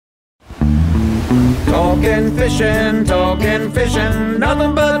Talking fishing,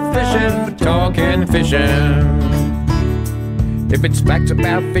 nothing but fishing, talking fishing. If it's facts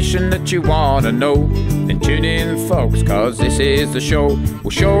about fishing that you want to know, then tune in, folks, cause this is the show. We'll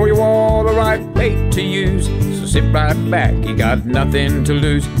show you all the right bait to use, so sit right back, you got nothing to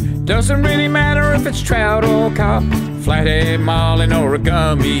lose. Doesn't really matter if it's trout or carp, flathead, marlin or a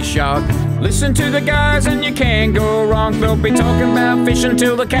gummy shark. Listen to the guys and you can't go wrong. They'll be talking about fishing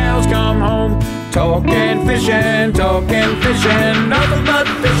till the cows come home. Talking fishing, nothing but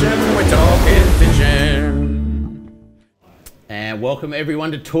fishing, we're talking fishing. And welcome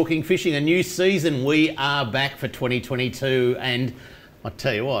everyone to Talking Fishing, a new season. We are back for 2022, and I'll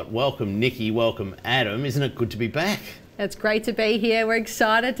tell you what, welcome Nikki, welcome Adam. Isn't it good to be back? It's great to be here. We're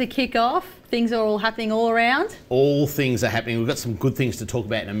excited to kick off. Things are all happening all around. All things are happening. We've got some good things to talk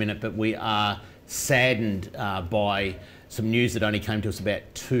about in a minute, but we are saddened by some news that only came to us about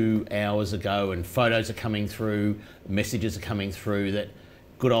 2 hours ago, and photos are coming through, messages are coming through that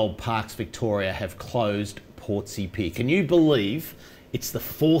good old Parks Victoria have closed Portsea Pier. Can you believe it's the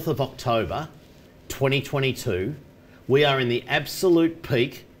 4th of October 2022? We are in the absolute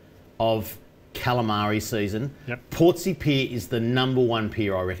peak of calamari season. Yep. Portsea Pier is the #1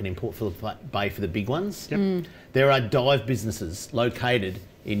 pier, I reckon, in Port Phillip Bay for the big ones. Yep. There are dive businesses located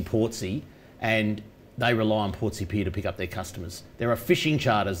in Portsea and they rely on Portsea Pier to pick up their customers. There are fishing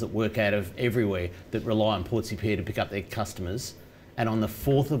charters that work out of everywhere that rely on Portsea Pier to pick up their customers. And on the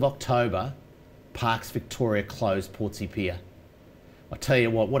 4th of October, Parks Victoria closed Portsea Pier. I tell you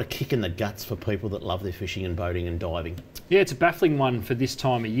what a kick in the guts for people that love their fishing and boating and diving. Yeah, it's a baffling one for this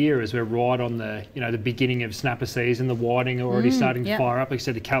time of year as we're right on the, the beginning of snapper season. The whiting are already starting to fire up. Like I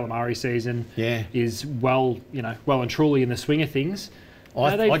said, the calamari season is well and truly in the swing of things.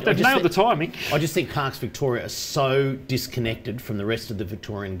 They've nailed the timing. I just think Parks Victoria are so disconnected from the rest of the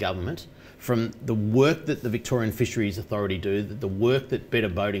Victorian government, from the work that the Victorian Fisheries Authority do, the work that Better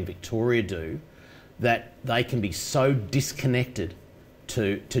Boating Victoria do, that they can be so disconnected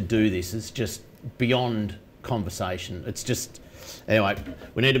to do this. It's just beyond conversation. It's just, anyway,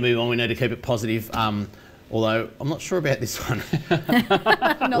 we need to move on. We need to keep it positive. Although I'm not sure about this one.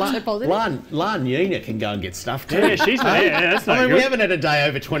 Not so positive. La Nina can go and get stuff too. Yeah, she's there. Yeah, that's not good. We haven't had a day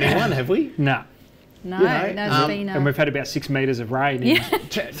over 21, have we? No. No, it's been... and we've had about 6 metres of rain in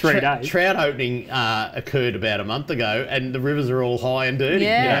 3 days. Trout opening occurred about a month ago, and the rivers are all high and dirty.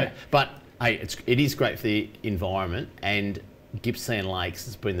 Yeah. But hey, it is great for the environment, and Gippsland Lakes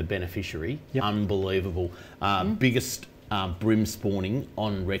has been the beneficiary. Yep. Unbelievable. Biggest brim spawning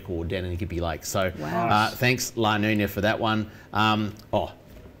on record down in the Gippy Lake. So thanks La Nina for that one. Tuna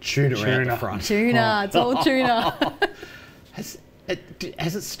out the front. Tuna, it's all tuna. Has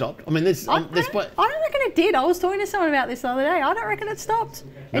it stopped? I mean, I don't reckon it did. I was talking to someone about this the other day. I don't reckon it stopped.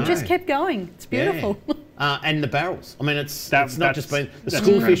 It just kept going. It's beautiful. Yeah. And the barrels. I mean, it's not just been... The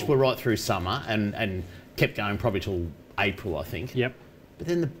schoolfish were right through summer and kept going probably till April, I think. Yep. But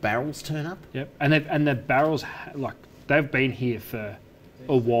then the barrels turn up. Yep. And the barrels, they've been here for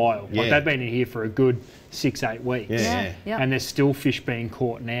a while. Yeah. They've been here for a good 6-8 weeks. Yeah. And there's still fish being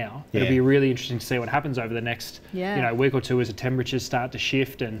caught now. It'll be really interesting to see what happens over the next week or two as the temperatures start to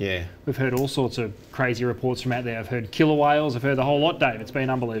shift. And we've heard all sorts of crazy reports from out there. I've heard killer whales. I've heard the whole lot, Dave. It's been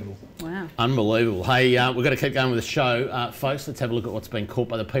unbelievable. Wow. Unbelievable. Hey, we've got to keep going with the show. Folks, let's have a look at what's been caught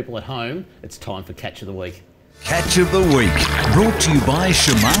by the people at home. It's time for Catch of the Week. Catch of the Week, brought to you by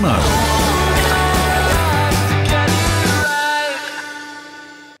Shimano.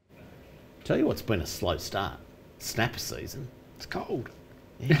 Tell you what's been a slow start. Snapper season. It's cold.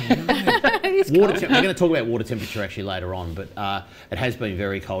 Yeah, we're going to talk about water temperature actually later on, but it has been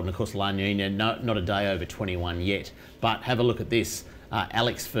very cold, and of course La Nina, not a day over 21 yet. But have a look at this.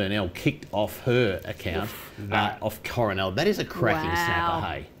 Alex Furnell kicked off her account off Coronel. That is a cracking snapper,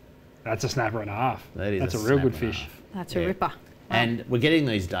 hey? That's a snapper and a half. That's a real good fish. That's a ripper. Wow. And we're getting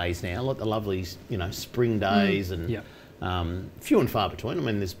these days now, like the lovely, spring days and few and far between. I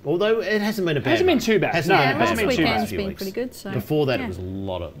mean, although it hasn't been a bad. Hasn't been too bad. Last weekend's been pretty good. So before that, it was a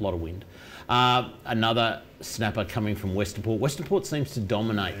lot of wind. Another snapper coming from Western Port. Western Port seems to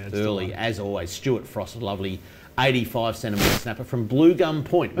dominate early, as always. Stuart Frost, a lovely 85 centimetre snapper from Blue Gum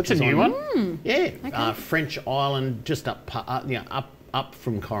Point. That's a new one. Yeah, okay. French Island, just up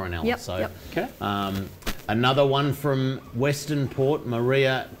from Coronel. Another one from Western Port,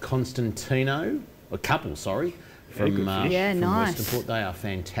 Maria Constantino, a couple, sorry, from Western Port. They are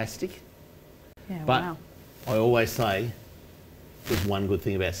fantastic. Yeah, but I always say, there's one good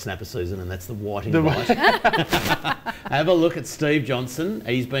thing about snapper season, and that's the whiting bite. Have a look at Steve Johnson.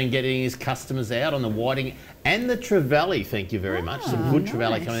 He's been getting his customers out on the whiting and the trevally. Thank you very much. Some good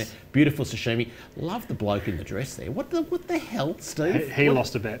trevally coming in. Beautiful sashimi. Love the bloke in the dress there. What the hell, Steve? He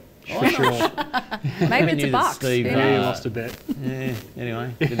lost a bet. For sure. Maybe it's a buck. Steve, He lost a bet. Yeah.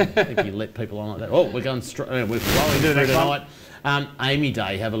 Anyway, didn't think you let people on like that. Oh, we're going straight. We're rolling through tonight. Amy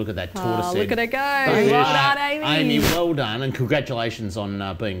Day, have a look at that tortoise. Oh, look at her go. Well Well done, Amy. Amy, well done, and congratulations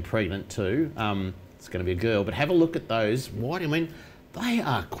on being pregnant too. It's going to be a girl, but have a look at those whiting. I mean, they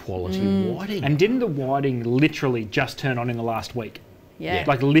are quality whiting. And didn't the whiting literally just turn on in the last week? Yeah.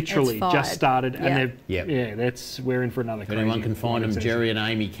 Like literally It's just started, and Yep. we're in for another. If anyone can find them, Jerry and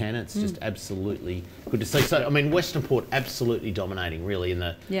Amy can. It's just absolutely good to see. So, I mean, Western Port absolutely dominating, really, in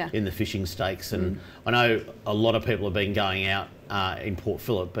the fishing stakes. And I know a lot of people have been going out in Port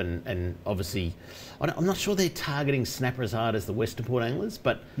Phillip, and obviously, I'm not sure they're targeting snapper as hard as the Western Port anglers,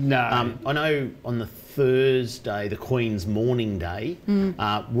 but No. I know on the Thursday, the Queen's Morning Day,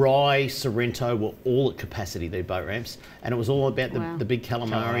 Rye, Sorrento were all at capacity, their boat ramps, and it was all about the big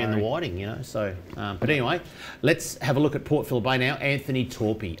calamari and the whiting, you know. So, but anyway, let's have a look at Port Phillip Bay now. Anthony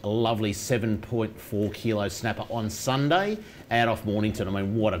Torpy, a lovely 7.4 kilo snapper on Sunday out off Mornington. I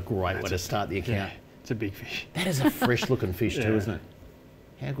mean, what a great way to start the account. Yeah, it's a big fish. That is a fresh looking fish too, isn't it?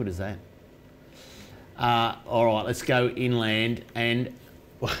 How good is that? All right, let's go inland. And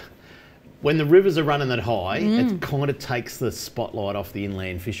when the rivers are running that high, it kind of takes the spotlight off the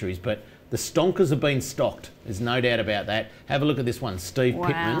inland fisheries. But the stonkers have been stocked. There's no doubt about that. Have a look at this one. Steve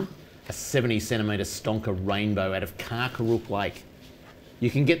Pittman, a 70 centimetre stonker rainbow out of Karkarook Lake.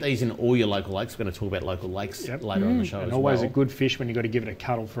 You can get these in all your local lakes. We're going to talk about local lakes later on the show as well. Always a good fish when you've got to give it a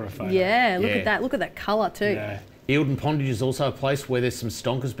cuddle for a photo. Yeah, look at that. Look at that colour too. Yeah. Eildon Pondage is also a place where there's some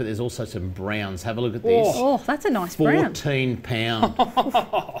stonkers, but there's also some browns. Have a look at this. Oh, that's a nice brown. 14 pound.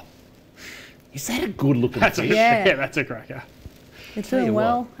 Is that a good looking fish? Yeah. That's a cracker. It's doing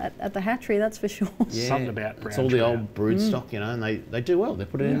well at the hatchery, that's for sure. Yeah. Something about brown It's all the trout. old brood stock, you know, and they do well. They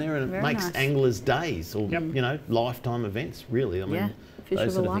put it in there and it Very makes nice. anglers' days or, you know, lifetime events, really. I mean, fish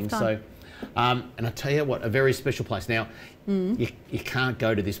those of sort a of things. lifetime. So, and I tell you what, a very special place. Now, you can't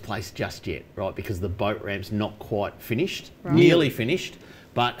go to this place just yet, right, because the boat ramp's not quite finished, nearly finished.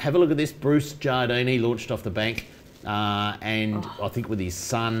 But have a look at this. Bruce Giardini launched off the bank and I think with his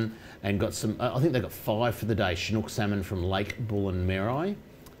son and got some, I think they got 5 for the day, Chinook salmon from Lake Bullen-Merai.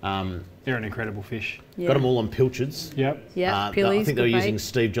 They're an incredible fish. Yeah. Got them all on pilchards. Yep. Yeah, I pillies, think they were good using bait.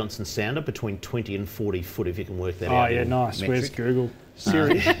 Steve Johnson's sounder between 20 and 40 foot, if you can work that Oh, out. yeah, in nice. metric. Where's Google?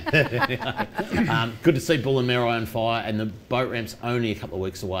 Siri. Good to see Bullen-Merai on fire, and the boat ramp's only a couple of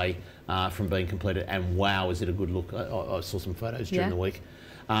weeks away from being completed, and wow, is it a good look. I saw some photos during the week.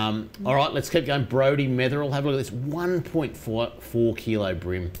 All right, let's keep going. Brody Metherell, have a look at this 1.4 kilo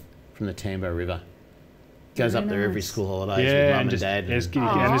brim from the Tambo River. Goes up there every school holidays with mum and dad. And he's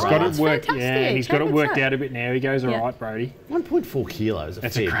got that's it worked. fantastic. Yeah, and he's got it How worked good's out a bit now. He goes, all right, Brody. 1.4 kilos,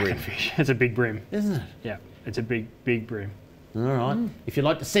 That's a cracking brim, fish. It's a big brim. isn't it? Yeah, it's a big brim. All right. If you'd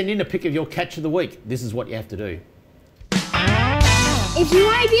like to send in a pic of your catch of the week, this is what you have to do. If you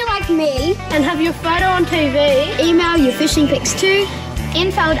want to be like me and have your photo on TV, email your fishing pics to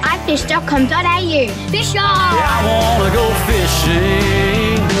info@ifish.com.au. Fish on! I wanna go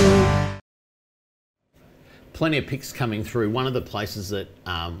fishing. Plenty of pics coming through. One of the places that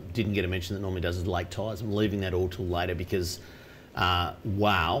didn't get a mention that normally does is Lake Tyers. I'm leaving that all till later because,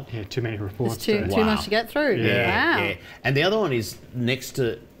 wow. Yeah, too many reports. It's too much to get through. Yeah. Wow. Yeah. And the other one is next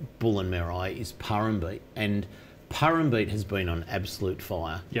to Bullen-Merai is Purrumbete, and Purrumbete has been on absolute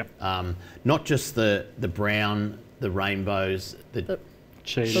fire. Yep. Not just the brown, the rainbows, the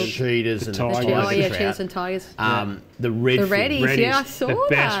Cheetahs. and tigers. the Oh tigers yeah, trout. cheetahs and tigers. The redfin. The reddies, yeah, I saw the that.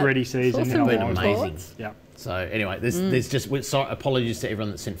 best ready season Saw in a some been while. amazing. reports. Yeah. So anyway, there's just sorry, apologies to everyone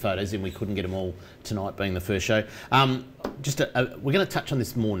that sent photos in. We couldn't get them all tonight, being the first show. We're going to touch on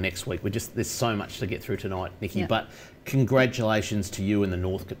this more next week. There's so much to get through tonight, Niki. Yeah. But congratulations to you and the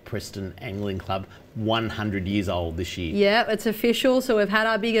Northcote Preston Angling Club, 100 years old this year. Yeah, it's official. So we've had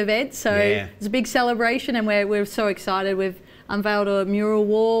our big event. So it's a big celebration, and we're so excited. We've unveiled a mural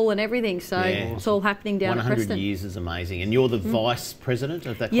wall and everything. So it's all happening down at 100 Preston. years is amazing. And you're the vice president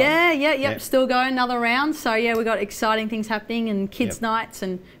of that club? Yeah, still going another round. So yeah, we've got exciting things happening and kids' nights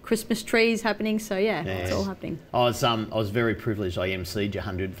and Christmas trees happening. So yeah, it's all happening. I was very privileged. I emceed your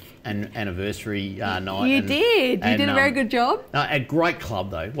 100th anniversary night. You did a very good job. A great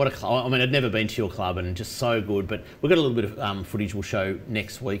club though. What a club! I mean, I'd never been to your club, and just so good. But we've got a little bit of footage we'll show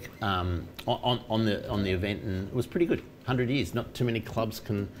next week on the event, and it was pretty good. 100 years. Not too many clubs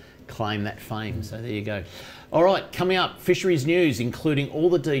can claim that fame. So there you go. All right, coming up, fisheries news, including all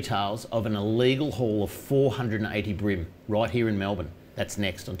the details of an illegal haul of 480 bream right here in Melbourne. That's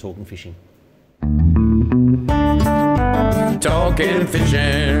next on Talking Fishing. Talking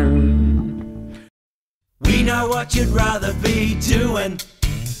fishing. We know what you'd rather be doing.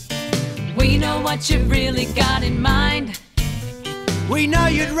 We know what you've really got in mind. We know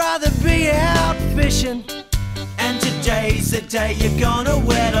you'd rather be out fishing. And today's the day you're gonna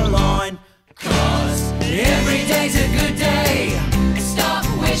wet a line. 'Cause every day's a good day. Stop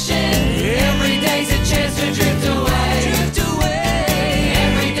wishing. Every day's a chance to drift away. Drift away.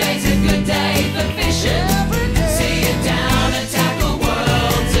 Every day's a good day for fishing. See it down and tackle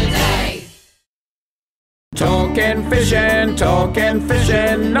world today. Talking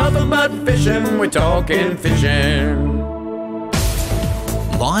fishing, nothing but fishing. We're talking fishing.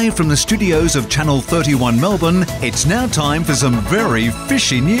 Live from the studios of Channel 31 Melbourne, it's now time for some very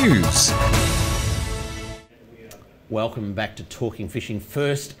fishy news. Welcome back to Talking Fishing,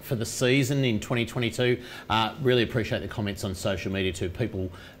 first for the season in 2022. Really appreciate the comments on social media too. People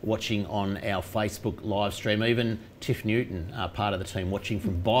watching on our Facebook live stream, even Tiff Newton, part of the team, watching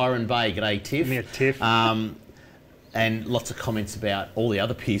from Byron Bay. G'day, Tiff. Yeah, Tiff. And lots of comments about all the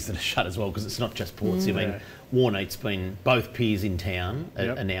other piers that are shut as well, because it's not just Portsea. I mean, Warneet's been, both piers in town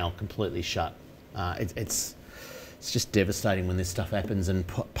are now completely shut. It's just devastating when this stuff happens, and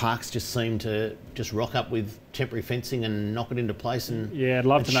parks just seem to just rock up with temporary fencing and knock it into place and I'd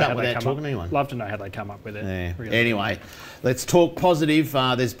love to know how they come up. Love to know how they come up with it. Yeah. Really. Anyway, let's talk positive.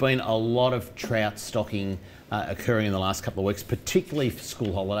 There's been a lot of trout stocking occurring in the last couple of weeks, particularly for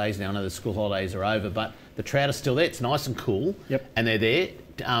school holidays. Now I know the school holidays are over, but the trout are still there. It's nice and cool, and they're there.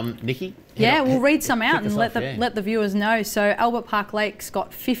 Niki? Yeah, we'll read some out and let the viewers know. So Albert Park Lake's got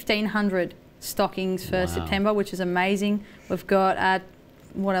 1,500 stockings for September, which is amazing. We've got,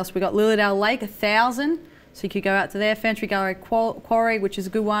 what else? We've got Lilydale Lake, 1,000. So you could go out to there. Fantry Gallery Quarry, which is a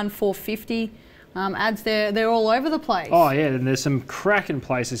good one, 450. Ads they're all over the place. Oh yeah, and there's some cracking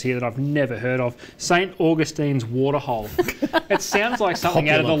places here that I've never heard of. St. Augustine's Waterhole. It sounds like something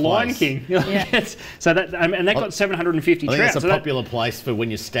out of The Lion King. So that and that got 750 trout. I think it's a popular place for when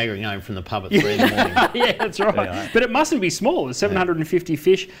you're staggering home from the pub at 3 in the morning. Yeah, that's right. But it mustn't be small. There's 750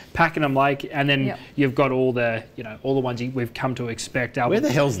 fish, Pakenham Lake, and then you've got all the all the ones we've come to expect. Where the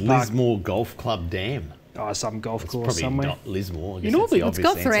hell's Lismore Golf Club Dam? Oh, some golf course probably somewhere. Not Lismore. It's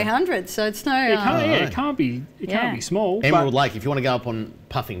got 300, so it's no. It can't be small. Emerald Lake. If you want to go up on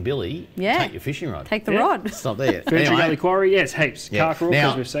Puffing Billy, take your fishing rod. Take the rod. It's not there. Fantry Gallery Quarry, yes, heaps. Carcarrook,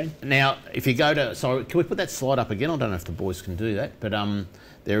 as we've seen. Now, if you go to, sorry, can we put that slide up again? I don't know if the boys can do that, but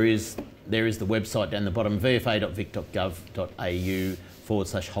there is the website down the bottom,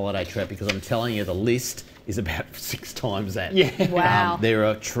 vfa.vic.gov.au/holiday trout, because I'm telling you, the list is about 6 times that. Yeah. Wow. There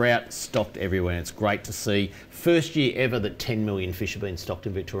are trout stocked everywhere, and it's great to see. First year ever that 10 million fish have been stocked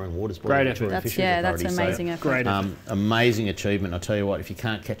in Victorian waters. Great effort. That's amazing effort. Great effort. Amazing achievement. I'll tell you what, if you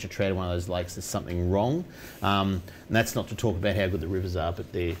can't catch a trout in one of those lakes, there's something wrong. And that's not to talk about how good the rivers are,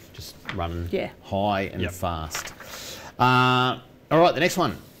 but they're just running high and fast. All right, the next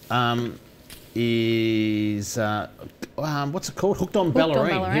one is, what's it called? Hooked on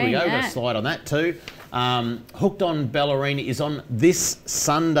Ballerine. Here we go, we've got a slide on that too. Hooked on Ballerine is on this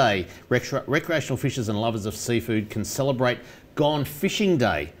Sunday. Recreational fishers and lovers of seafood can celebrate Gone Fishing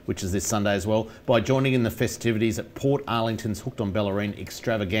Day, which is this Sunday as well, by joining in the festivities at Port Arlington's Hooked on Ballerine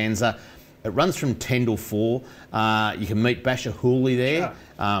extravaganza. It runs from 10 till 4. You can meet Basher Hooley there,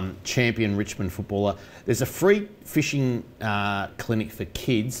 champion Richmond footballer. There's a free fishing clinic for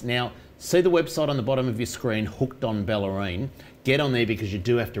kids. Now, see the website on the bottom of your screen, Hooked on Ballerine. Get on there because you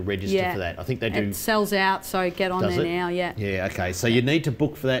do have to register for that. I think they do. It sells out, so get on there now, Yeah, okay. So you need to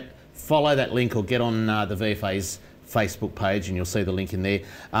book for that. Follow that link or get on the VFA's Facebook page and you'll see the link in there.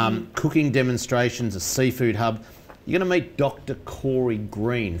 Cooking demonstrations, a seafood hub. You're going to meet Dr. Corey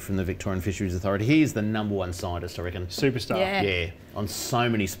Green from the Victorian Fisheries Authority. He is the #1 scientist, I reckon. Superstar. Yeah, on so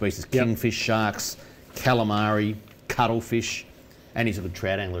many species. Kingfish, sharks, calamari, cuttlefish. And he's a good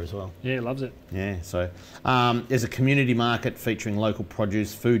trout angler as well. Yeah, loves it. Yeah, so there's a community market featuring local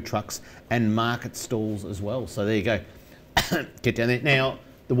produce, food trucks and market stalls as well. So there you go. Get down there. Now,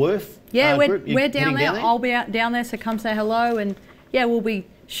 the Wharf we're group, down there. I'll be down there, so come say hello. And yeah, we'll be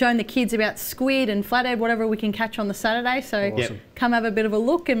shown the kids about squid and flathead, whatever we can catch on the Saturday. So come have a bit of a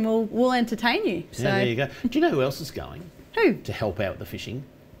look and we'll entertain you. So there you go. Do you know who else is going? Who? To help out with the fishing?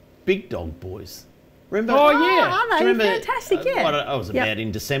 Big Dog Boys. Remember? Oh, yeah. Aren't they? Remember, Fantastic, yeah. I was about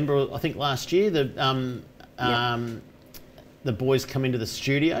in December, I think, last year. The boys come into the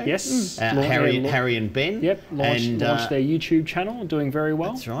studio. Yes. Harry and Ben. Yep. Launched their YouTube channel, doing very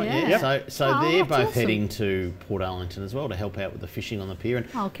well. That's right. Yeah. So they're both heading to Port Arlington as well to help out with the fishing on the pier. And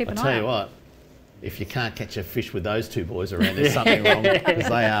I'll keep an eye I tell you what, if you can't catch a fish with those two boys around, there's something wrong, because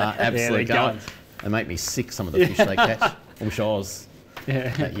they are absolute guns. They make me sick, some of the fish they catch. I wish I was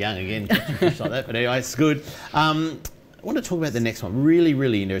that young again, catching fish like that. But anyway, it's good. I want to talk about the next one. Really,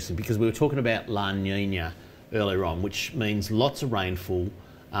 really interesting, because we were talking about La Nina earlier on, which means lots of rainfall.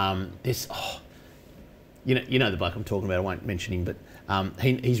 You know the bloke I'm talking about. I won't mention him, but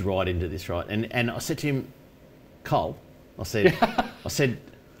he's right into this, right? And I said to him, Cole, I said,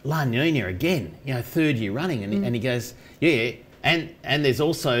 La Nina again, third year running, and he goes, yeah, and there's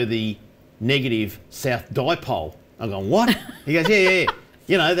also the negative south dipole. I'm going, what? He goes, yeah.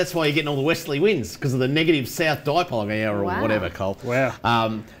 That's why you're getting all the westerly winds, because of the negative south dipole. I go, yeah, or whatever, Cole.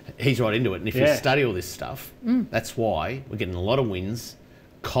 Wow. He's right into it. And if you study all this stuff, that's why we're getting a lot of winds,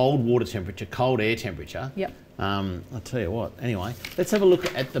 cold water temperature, cold air temperature. Yep. I'll tell you what. Anyway, let's have a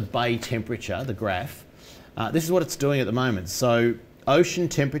look at the bay temperature, the graph. This is what it's doing at the moment. So ocean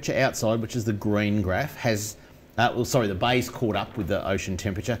temperature outside, which is the green graph, has, the bay's caught up with the ocean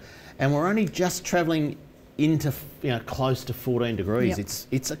temperature, and we're only just travelling into close to 14 degrees. Yep.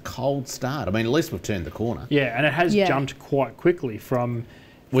 It's a cold start. I mean, at least we've turned the corner. Yeah, and it has jumped quite quickly from.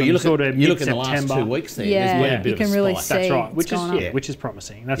 Well, you look sort of in the last 2 weeks there. Yeah, there's been a bit you can of a really spike. see. That's right, which is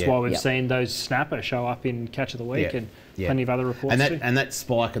promising. That's why we've seen those snapper show up in Catch of the Week and plenty of other reports too. And that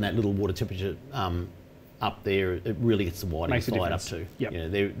spike and that little water temperature up there, it really gets the whiting fired up too.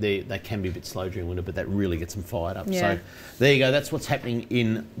 Yep. They can be a bit slow during winter, but that really gets them fired up. Yeah. So there you go. That's what's happening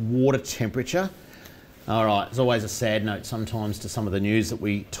in water temperature. All right, there's always a sad note sometimes to some of the news that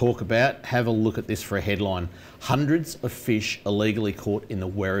we talk about. Have a look at this for a headline. Hundreds of fish illegally caught in the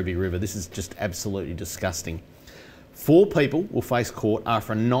Werribee River. This is just absolutely disgusting. 4 people will face court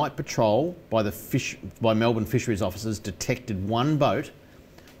after a night patrol by Melbourne fisheries officers detected one boat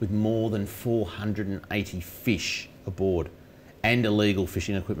with more than 480 fish aboard and illegal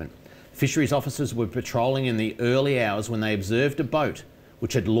fishing equipment. Fisheries officers were patrolling in the early hours when they observed a boat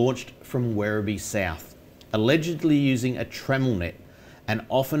which had launched from Werribee South, allegedly using a trammel net and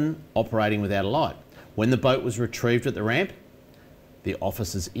often operating without a light. When the boat was retrieved at the ramp, the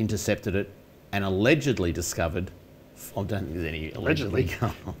officers intercepted it and allegedly discovered, I don't think there's any allegedly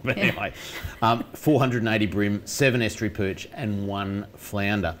going on, but anyway, 480 bream, 7 estuary perch and 1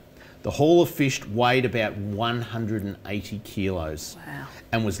 flounder. The haul of fish weighed about 180 kilos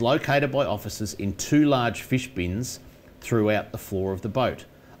and was located by officers in 2 large fish bins throughout the floor of the boat,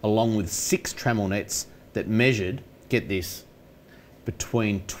 along with 6 trammel nets that measured, get this,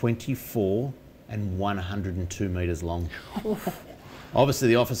 between 24 and 102 metres long. Obviously,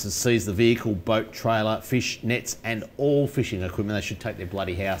 the officers seized the vehicle, boat, trailer, fish, nets and all fishing equipment. They should take their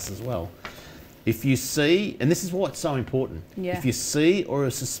bloody house as well. If you see, and this is why it's so important, if you see or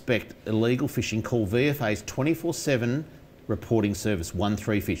suspect illegal fishing, call VFA's 24/7 reporting service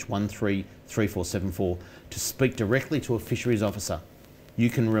 13fish 133474 to speak directly to a fisheries officer. You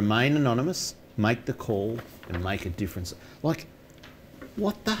can remain anonymous, make the call and make a difference. Like,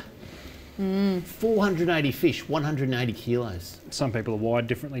 what the? 480 fish, 180 kilos. Some people are wired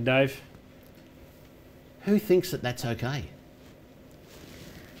differently, Dave. Who thinks that that's okay?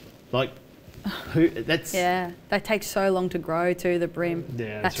 Like, who? That's they take so long to grow to the brim.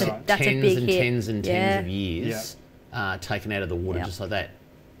 Yeah, that's right. That's a big hit. Tens and tens of years taken out of the water just like that.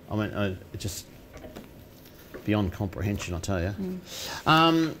 I mean, just beyond comprehension, I tell you.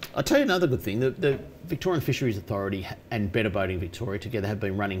 I'll tell you another good thing. The Victorian Fisheries Authority and Better Boating Victoria together have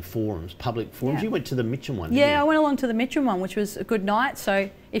been running forums, public forums. Yeah. You went to the Mitcham one, Yeah, I went along to the Mitcham one, which was a good night. So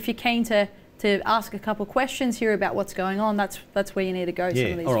if you're keen to ask a couple of questions, hear about what's going on, that's where you need to go. Yeah,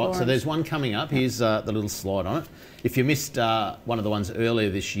 some of these all right, forums. so there's one coming up. Here's the little slide on it. If you missed one of the ones earlier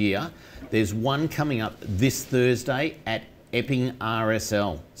this year, there's one coming up this Thursday at Epping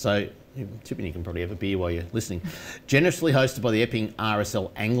RSL. So tipping you can probably have a beer while you're listening. Generously hosted by the Epping RSL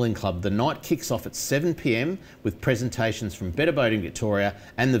Angling Club, the night kicks off at 7 p.m. with presentations from Better Boating Victoria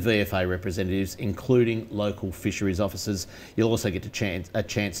and the VFA representatives, including local fisheries officers. You'll also get a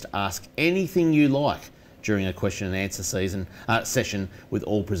chance to ask anything you like during a question and answer session with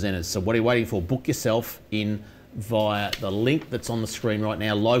all presenters. So what are you waiting for? Book yourself in via the link that's on the screen right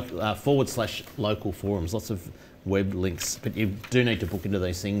now, /local forums. Lots of web links, but you do need to book into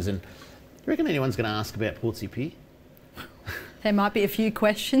these things. And do you reckon anyone's going to ask about Portsea Pier? There might be a few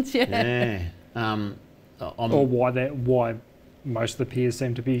questions, Yeah. Or why most of the piers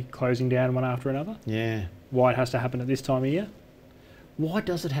seem to be closing down one after another. Yeah. Why it has to happen at this time of year. Why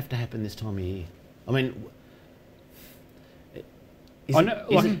does it have to happen this time of year? I mean, is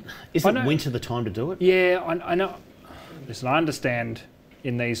it winter the time to do it? Yeah, I know. Listen, I understand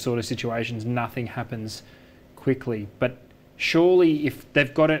in these sort of situations nothing happens quickly, but surely if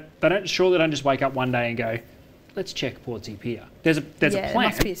they've got it, they don't just wake up one day and go, let's check Portsea Pier. There's a plan. There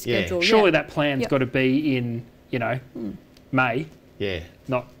must be a schedule. Surely that plan's got to be in, May. Yeah.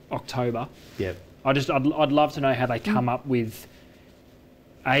 Not October. Yeah. I'd love to know how they come up with,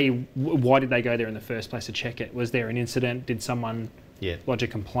 why did they go there in the first place to check it? Was there an incident? Did someone lodge a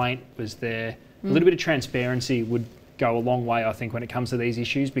complaint? Was there a little bit of transparency would go a long way, I think, when it comes to these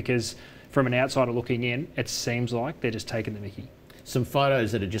issues, because from an outsider looking in, it seems like they're just taking the mickey. Some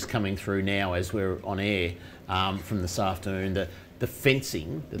photos that are just coming through now as we're on air from this afternoon. The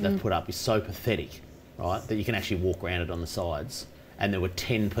fencing that they've put up is so pathetic, right, that you can actually walk around it on the sides. And there were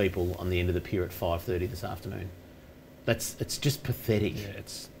 10 people on the end of the pier at 5:30 this afternoon. It's just pathetic. Yeah,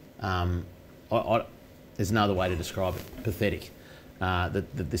 it's. There's another way to describe it. Pathetic. That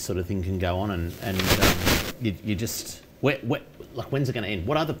this sort of thing can go on, and you just like, when's it going to end?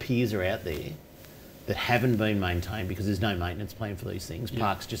 What other piers are out there that haven't been maintained because there's no maintenance plan for these things?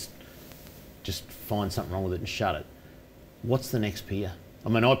 Parks just find something wrong with it and shut it. What's the next pier? I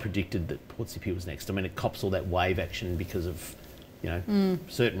mean, I predicted that Portsea Pier was next. I mean, it cops all that wave action because of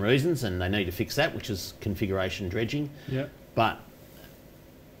certain reasons, and they need to fix that, which is configuration dredging. Yeah. But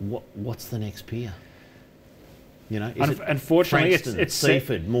what's the next pier? Unfortunately, it's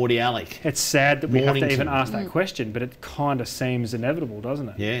Seaford, Mordialloc. It's sad that we have to even ask that question, but it kind of seems inevitable, doesn't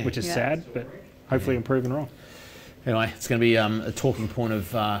it? Yeah. Which is sad, but hopefully I'm proven wrong. Anyway, it's going to be a talking point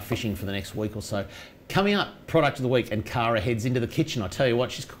of fishing for the next week or so. Coming up, product of the week, and Cara heads into the kitchen. I tell you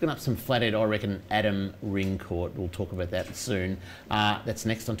what, she's cooking up some flathead, I reckon, Adam ring court. We'll talk about that soon. That's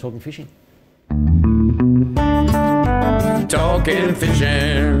next on Talking Fishing. Talking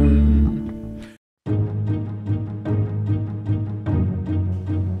Fishing.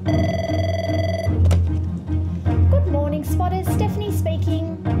 Good morning, spotters. Stephanie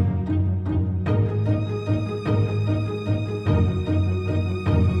speaking.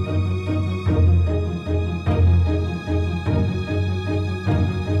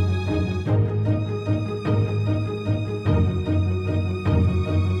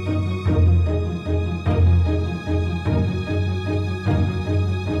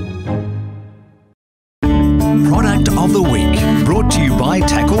 Product of the week, brought to you by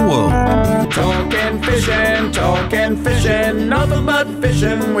Tackle World. Talking fishing, nothing but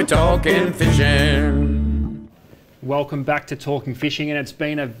fishing, we're talking fishing. Welcome back to Talking Fishing, and it's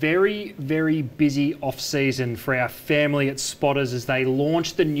been a very, very busy off-season for our family at Spotters as they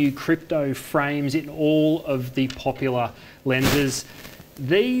launched the new crypto frames in all of the popular lenses.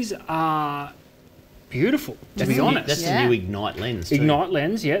 These are beautiful, to be honest. That's the new Ignite lens too. Ignite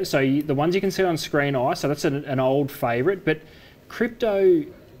lens, yeah. So the ones you can see on screen are, so that's an old favourite, but crypto,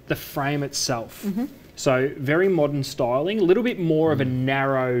 the frame itself. So very modern styling, a little bit more of a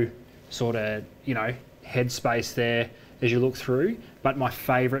narrow sort of, headspace there as you look through. But my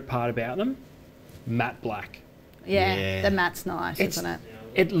favourite part about them, matte black. Yeah, the matte's nice, isn't it?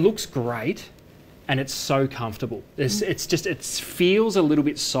 It looks great. And it's so comfortable. It feels a little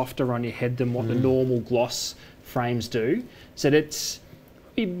bit softer on your head than what the normal gloss frames do. So it's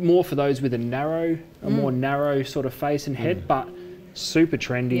more for those with a more narrow sort of face and head, but super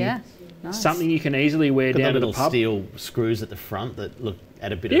trendy. Yeah, nice. Something you can easily wear down to the pub. Steel screws at the front that look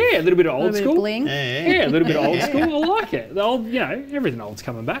at a bit a little bit of old school. Bling. Yeah, a little bit of old school. I like it. The old, everything old's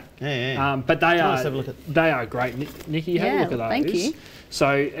coming back. But they are great. Niki, have a look at those. Thank you.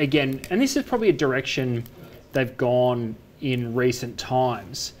 So again, and this is probably a direction they've gone in recent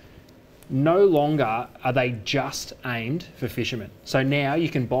times. No longer are they just aimed for fishermen. So now you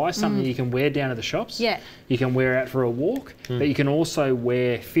can buy something you can wear down at the shops. Yeah. You can wear out for a walk, but you can also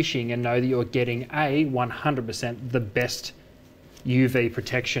wear fishing and know that you're getting 100% the best UV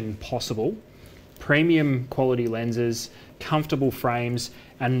protection possible. Premium quality lenses, comfortable frames,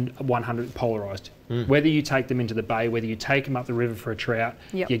 and 100 polarised. Whether you take them into the bay, whether you take them up the river for a trout,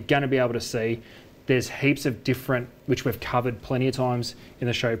 you're going to be able to see. There's heaps of different, which we've covered plenty of times in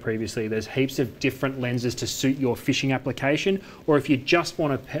the show previously, there's heaps of different lenses to suit your fishing application, or if you just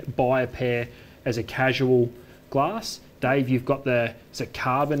want to buy a pair as a casual glass. Dave, you've got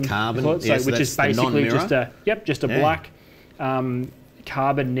carbon, yes, which is basically just a black.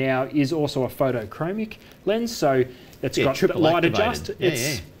 carbon now is also a photochromic lens, so it's got the light adjust.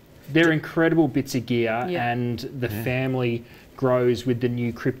 They're incredible bits of gear, and the family grows with the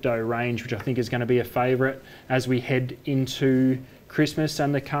new crypto range, which I think is going to be a favourite as we head into Christmas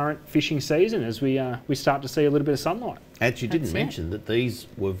and the current fishing season, as we start to see a little bit of sunlight. Actually, you didn't mention that these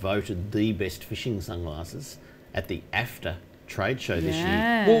were voted the best fishing sunglasses at the AFTA trade show this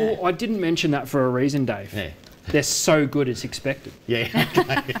year. Well, I didn't mention that for a reason, Dave. They're so good it's expected. The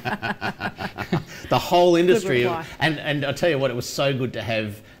whole industry, and I tell you what, it was so good to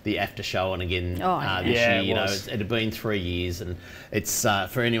have the AFTA show on again this year. You know, it had been 3 years, and it's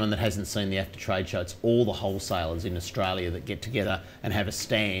for anyone that hasn't seen the AFTA trade show, it's all the wholesalers in Australia that get together and have a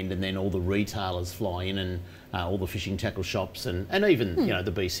stand, and then all the retailers fly in, and all the fishing tackle shops, and even you know,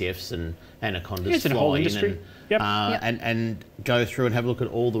 the BCFs and Anacondas fly in and go through and have a look at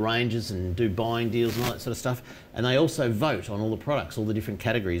all the ranges and do buying deals and all that sort of stuff. And they also vote on all the products, all the different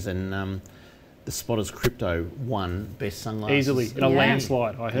categories, and the Spotters Crypto won best sunglasses. Easily, in a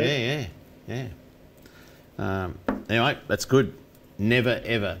landslide, I heard. Anyway, that's good. Never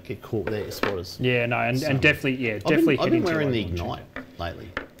ever get caught there, Spotters. Yeah, no, and definitely, definitely. I've been wearing the Ignite lately.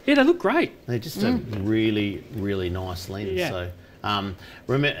 Yeah, they look great. They're just a really, really nice lens. So,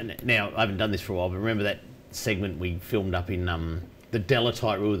 remember, now I haven't done this for a while, but remember that segment we filmed up in the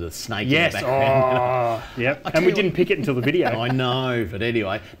Delatite River with the snake in the background? And we didn't pick it until the video. I know, but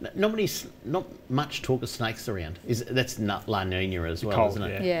anyway, not much talk of snakes around. That's not La Nina as well, cold, isn't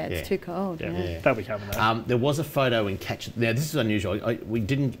it? Yeah, it's too cold. They'll be coming though. There was a photo in Catch. Now this is unusual. I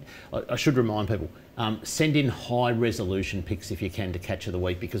should remind people. Send in high resolution pics if you can to Catch of the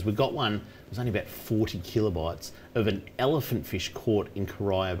Week, because we got one. It was only about 40 kilobytes of an elephant fish caught in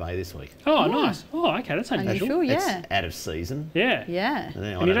Corio Bay this week. Oh, nice. Oh, okay, that's unusual. It's out of season. Yeah.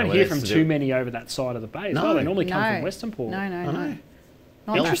 And you don't hear from too many over that side of the bay as well. They normally come from Western Port. No.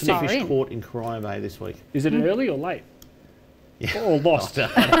 Elephant fish caught in Corio Bay this week. Is it early or late? Or lost? I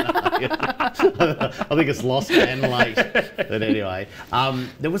think it's lost and late. But anyway,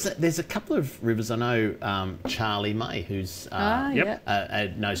 there's a couple of rivers. I know Charlie May, who's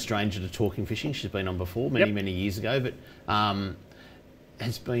no stranger to talking fishing. She's been on before many years ago, but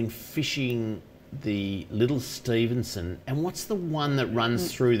has been fishing the Little Stevenson. And what's the one that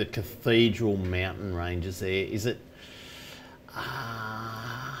runs through the Cathedral mountain ranges there? Is it?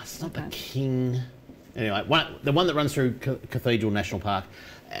 It's not the King. Anyway, the one that runs through Cathedral National Park,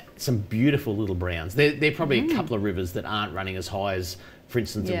 some beautiful little browns. They're probably a couple of rivers that aren't running as high as, for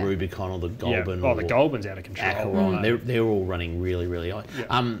instance, the Rubicon or the Goulburn. The Goulburn's out of control. Acheron. They're all running really, really high.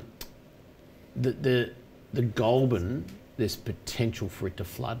 The Goulburn, there's potential for it to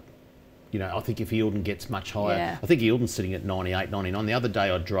flood. You know, I think if Eildon gets much higher, I think Eildon's sitting at 98, 99. The other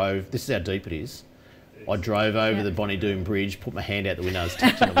day I drove, this is how deep it is. I drove over the Bonnie Doon Bridge, put my hand out the window, I was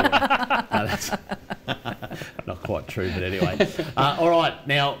touching the water. No, that's not quite true, but anyway. All right,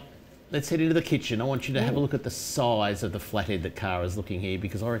 now let's head into the kitchen. I want you to have a look at the size of the flathead that Kara's looking here,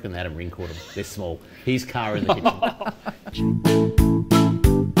 because I reckon Adam Ring caught them. They're small. Here's Kara in the kitchen.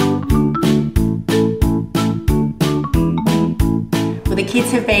 Well, the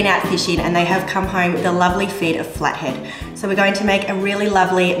kids have been out fishing and they have come home with a lovely feed of flathead. So we're going to make a really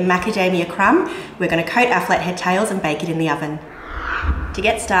lovely macadamia crumb. We're going to coat our flathead tails and bake it in the oven. To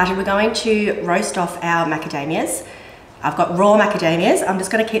get started, we're going to roast off our macadamias. I've got raw macadamias. I'm just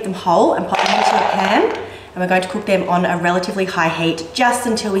going to keep them whole and pop them into a pan. And we're going to cook them on a relatively high heat just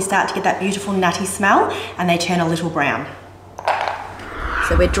until we start to get that beautiful nutty smell and they turn a little brown.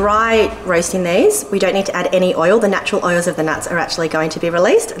 So we're dry roasting these. We don't need to add any oil. The natural oils of the nuts are actually going to be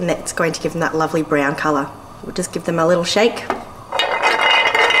released, and that's going to give them that lovely brown colour. We'll just give them a little shake.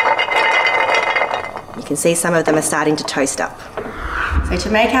 You can see some of them are starting to toast up. So to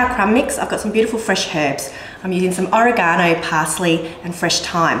make our crumb mix, I've got some beautiful fresh herbs. I'm using some oregano, parsley and fresh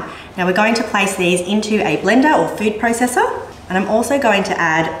thyme. Now we're going to place these into a blender or food processor, and I'm also going to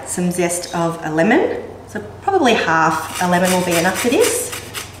add some zest of a lemon. So probably half a lemon will be enough for this.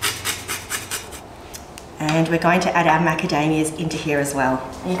 And we're going to add our macadamias into here as well.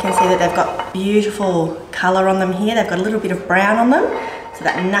 And you can see that they've got beautiful colour on them here. They've got a little bit of brown on them. So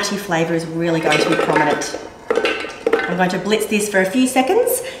that nutty flavour is really going to be prominent. I'm going to blitz this for a few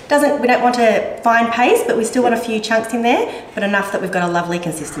seconds. We don't want a fine paste, but we still want a few chunks in there, but enough that we've got a lovely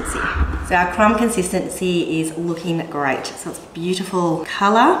consistency. So our crumb consistency is looking great. So it's beautiful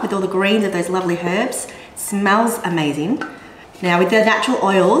colour with all the greens of those lovely herbs. Smells amazing. Now with the natural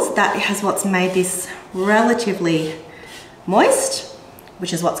oils, that has what's made this relatively moist,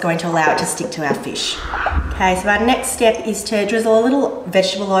 which is what's going to allow it to stick to our fish. Okay, so our next step is to drizzle a little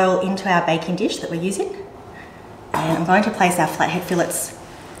vegetable oil into our baking dish that we're using. And I'm going to place our flathead fillets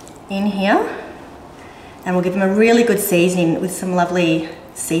in here, and we'll give them a really good seasoning with some lovely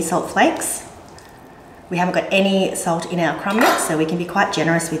sea salt flakes. We haven't got any salt in our crumb mix, so we can be quite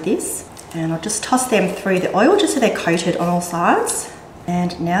generous with this. And I'll just toss them through the oil just so they're coated on all sides.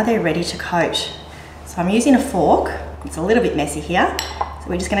 And now they're ready to coat. So I'm using a fork. It's a little bit messy here. So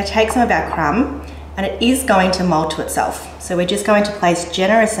we're just going to take some of our crumb, and it is going to mould to itself. So we're just going to place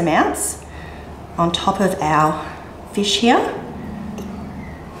generous amounts on top of our fish here.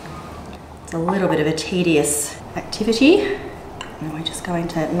 It's a little bit of a tedious activity. And we're just going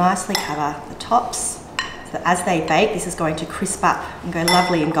to nicely cover the tops. So as they bake, this is going to crisp up and go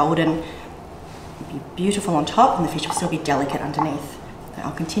lovely and golden. It'll be beautiful on top, and the fish will still be delicate underneath. So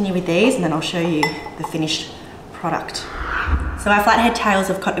I'll continue with these, and then I'll show you the finished product. So our flathead tails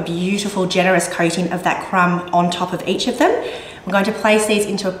have got a beautiful, generous coating of that crumb on top of each of them. I'm going to place these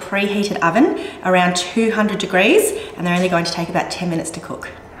into a preheated oven around 200 degrees, and they're only going to take about 10 minutes to cook.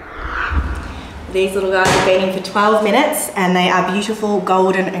 These little guys have been in for 12 minutes, and they are beautiful,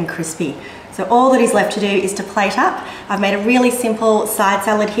 golden and crispy. So all that is left to do is to plate up. I've made a really simple side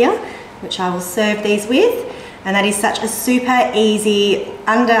salad here, which I will serve these with. And that is such a super easy,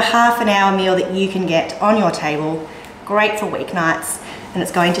 under half an hour meal that you can get on your table. Great for weeknights, and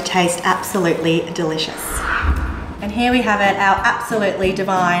it's going to taste absolutely delicious. And here we have it, our absolutely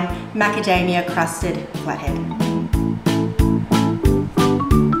divine macadamia crusted flathead.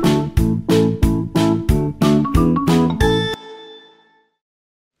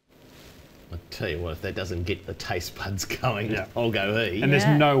 Tell you what, if that doesn't get the taste buds going, I'll go eat. And there's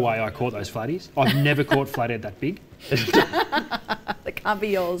no way I caught those flatties. I've never caught flathead that big. That can't be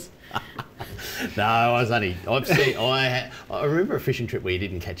yours. No, I was only. I remember a fishing trip where you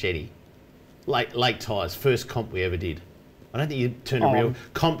didn't catch any. Lake Tyers, first comp we ever did. I don't think you turned a reel.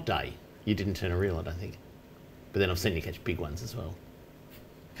 Comp day, you didn't turn a reel, I don't think. But then I've seen you catch big ones as well.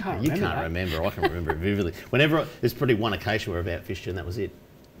 You can't remember. I can remember it vividly. Whenever there's probably one occasion where I've outfished you, and that was it.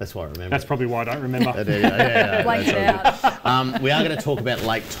 That's why I remember. That's probably why I don't remember. Blank it out. We are going to talk about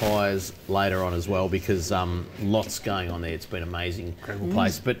Lake Tyers later on as well, because lots going on there. It's been an amazing, incredible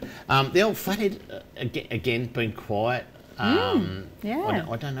place. But the old flathead, again, been quiet. I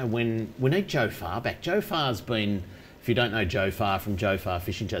don't know when. We need Joe Farr back. Joe Farr's been, if you don't know Joe Farr from Joe Farr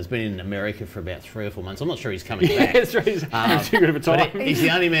Fishing Show, he's been in America for about 3 or 4 months. I'm not sure he's coming back. That's right. He's too good of a time. He's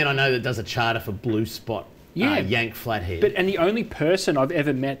the only man I know that does a charter for blue spot. Yank flathead. And the only person I've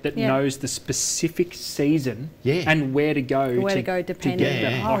ever met that knows the specific season and where to go. Where to go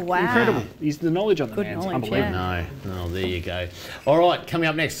depending. Oh, wow. Incredible. He's the knowledge on the man. It's unbelievable. No, there you go. All right, coming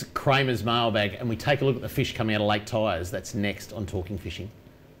up next, Kramer's mailbag, and we take a look at the fish coming out of Lake Tyers. That's next on Talking Fishing.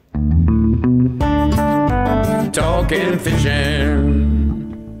 Talking Fishing.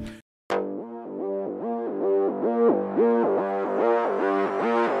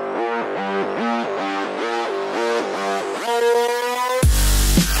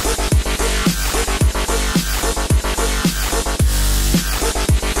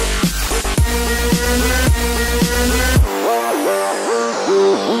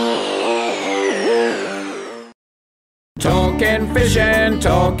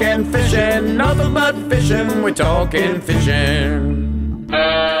 Talking fishing, nothing but fishing, we're talking fishing.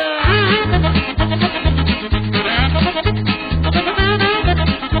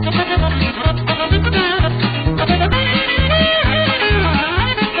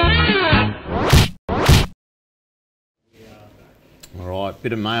 All right,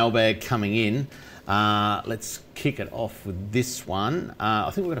 bit of mailbag coming in. Let's kick it off with this one.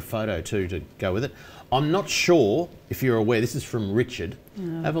 I think we've got a photo too to go with it. I'm not sure if you're aware, this is from Richard.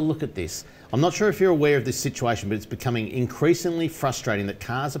 Have a look at this. I'm not sure if you're aware of this situation, but it's becoming increasingly frustrating that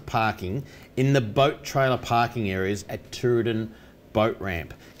cars are parking in the boat trailer parking areas at Tooradin boat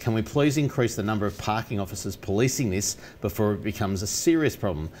ramp. Can we please increase the number of parking officers policing this before it becomes a serious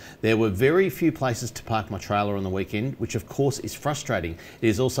problem? There were very few places to park my trailer on the weekend, which of course is frustrating. It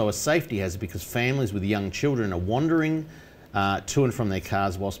is also a safety hazard because families with young children are wandering to and from their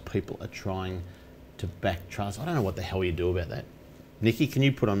cars whilst people are trying to back trailers. I don't know what the hell you do about that. Niki, can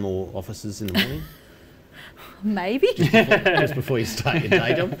you put on more officers in the morning? Maybe. Just before you start your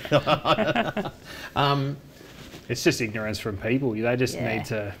day job. It's just ignorance from people. They just need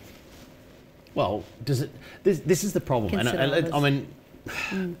to. Well, does it? This is the problem, and I mean,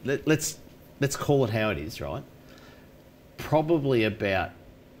 let's call it how it is, right? Probably about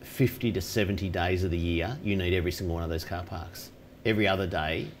 50 to 70 days of the year, you need every single one of those car parks. Every other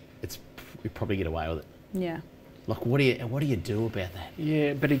day, you probably get away with it. Yeah. Like, what do you do about that?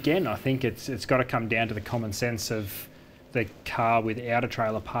 Yeah, but again, I think it's got to come down to the common sense of the car without a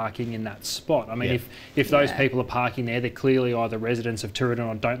trailer parking in that spot. I mean, if those people are parking there, they're clearly either residents of Turin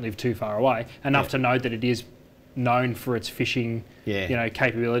or don't live too far away, enough to know that it is known for its fishing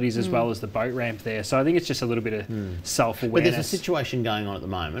capabilities as well as the boat ramp there. So I think it's just a little bit of self-awareness. But there's a situation going on at the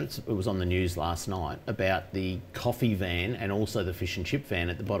moment, it was on the news last night, about the coffee van and also the fish and chip van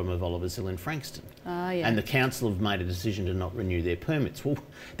at the bottom of Oliver's Hill in Frankston. And the council have made a decision to not renew their permits. Well,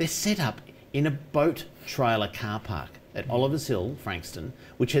 they're set up in a boat trailer car park at Oliver's Hill, Frankston,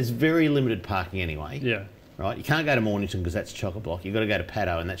 which has very limited parking anyway. Yeah. Right? You can't go to Mornington because that's chock-a-block. You've got to go to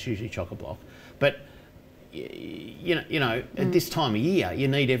Paddo and that's usually chock-a-block. But you know, at this time of year, you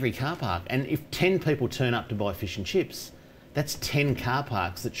need every car park. And if 10 people turn up to buy fish and chips, that's 10 car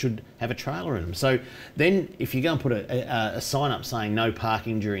parks that should have a trailer in them. So then if you go and put a sign up saying no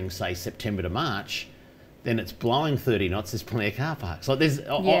parking during, say, September to March, then it's blowing 30 knots, there's plenty of car parks. Like there's, I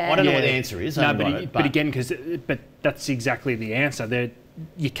don't know what the answer is. No, but again, but that's exactly the answer.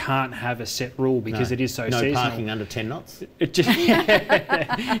 You can't have a set rule because it is so seasonal. No parking under 10 knots?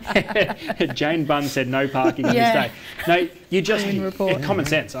 Jane Bunn said no parking in this day. No, you just... common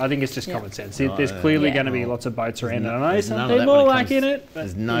sense. I think it's just common sense. There's clearly going to be lots of boats around. And I know some people like in it.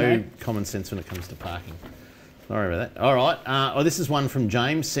 There's no common sense when it comes to parking. Sorry about that. All right. This is one from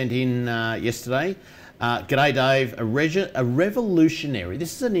James, sent in yesterday. G'day, Dave. A revolutionary...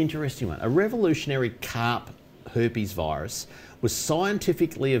 This is an interesting one. A revolutionary carp herpes virus was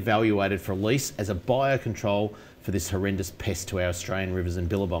scientifically evaluated for release as a biocontrol for this horrendous pest to our Australian rivers and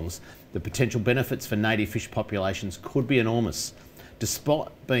billabongs. The potential benefits for native fish populations could be enormous. Despite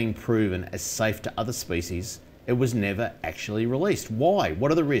being proven as safe to other species, it was never actually released. Why?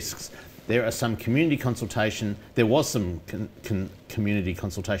 What are the risks? There was some community consultation a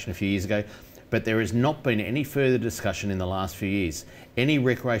few years ago, but there has not been any further discussion in the last few years. Any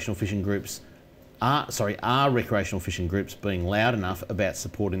recreational fishing groups are recreational fishing groups being loud enough about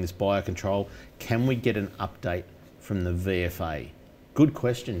supporting this biocontrol? Can we get an update from the VFA? Good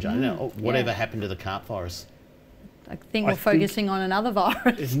question, Jane. Now, whatever happened to the carp virus? I think we're focusing on another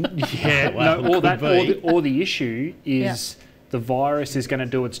virus. Or the issue is the virus is going to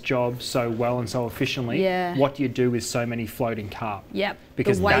do its job so well and so efficiently. What do you do with so many floating carp?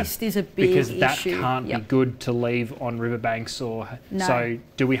 Because the waste is a big issue. Because that can't be good to leave on riverbanks or... So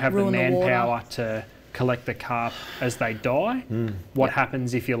do we have the manpower to collect the carp as they die? What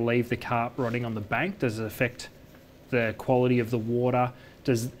happens if you leave the carp rotting on the bank? Does it affect the quality of the water?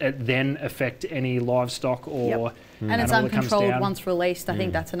 Does it then affect any livestock or... And it's uncontrolled once released. I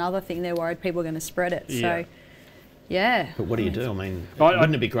think that's another thing. They're worried people are going to spread it. So... But what do you do? I mean,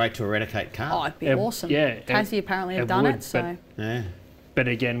 wouldn't it be great to eradicate carp? Oh, it'd be awesome. Tassie apparently have done it, so... But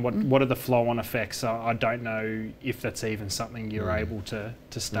again, what are the flow-on effects? I don't know if that's even something you're able to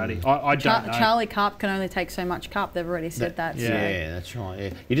study. I don't know. Charlie carp can only take so much carp. They've already said that. Yeah, that's right.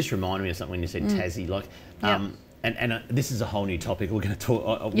 Yeah. You just reminded me of something when you said Tassie. Like, and this is a whole new topic. We're going to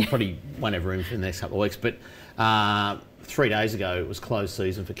talk... We probably won't have room for the next couple of weeks, but 3 days ago, it was closed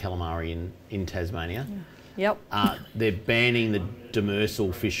season for calamari in Tasmania. They're banning the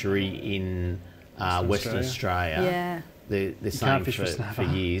demersal fishery in Western Australia. They're saying for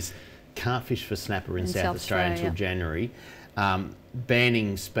years, can't fish for snapper in South Australia until January.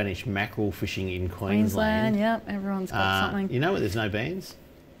 Banning Spanish mackerel fishing in Queensland. Everyone's got something. You know where there's no bans?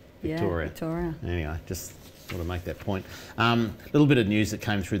 Victoria. Victoria. Anyway, just want to make that point. A little bit of news that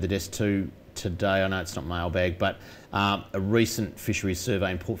came through the desk too today. I know it's not mailbag, but a recent fisheries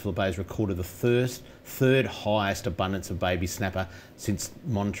survey in Port Phillip Bay has recorded the third highest abundance of baby snapper since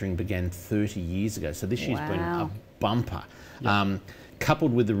monitoring began 30 years ago. So this year's been a bumper.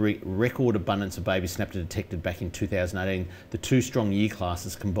 Coupled with the record abundance of baby snapper detected back in 2018, the two strong year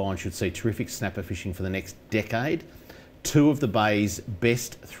classes combined should see terrific snapper fishing for the next decade. Two of the bay's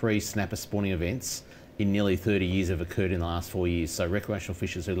best 3 snapper spawning events in nearly 30 years have occurred in the last 4 years. So recreational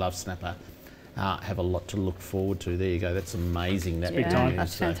fishers who love snapper have a lot to look forward to. There you go. That's amazing. That's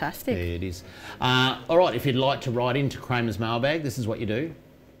fantastic. Yeah, it is. All right, if you'd like to write into Kramer's Mailbag, this is what you do.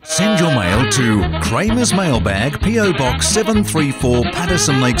 Send your mail to Kramer's Mailbag, PO Box 734,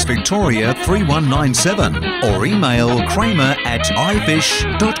 Patterson Lakes, Victoria 3197, or email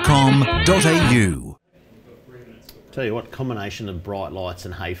kramer@ifish.com.au. Tell you what, combination of bright lights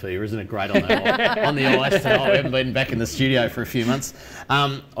and hay fever, isn't it great on the ice tonight? We haven't been back in the studio for a few months.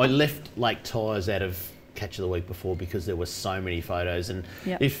 I left Lake Tyers out of Catch of the Week before because there were so many photos. And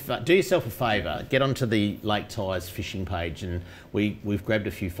if do yourself a favour, get onto the Lake Tyers fishing page, and we've grabbed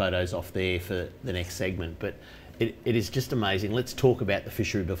a few photos off there for the next segment. But it is just amazing. Let's talk about the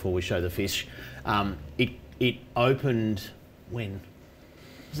fishery before we show the fish. It opened when?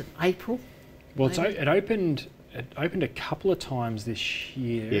 Was it April? Well, it opened it opened a couple of times this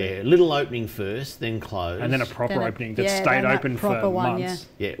year. Yeah, little opening first, then closed. And then a proper opening that stayed open for months.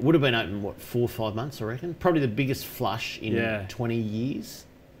 Yeah, it would have been open, what, 4 or 5 months, I reckon? Probably the biggest flush in 20 years.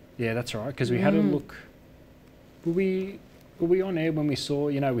 Yeah, that's right, because we had a look. Were we on air when we saw,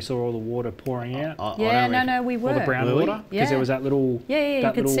 we saw all the water pouring out? No, we were. All the brown water? Because there was that little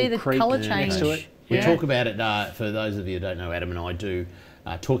you could see the colour change. Next to it. We talk about it, for those of you who don't know, Adam and I do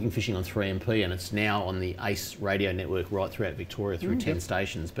Talking Fishing on 3MP, and it's now on the ACE radio network right throughout Victoria through 10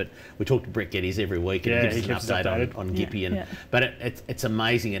 stations. But we talk to Brett Geddes every week, and he gives us an update on Gippy. But it's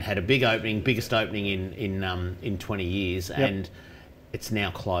amazing. It had a big opening, biggest opening in 20 years, and it's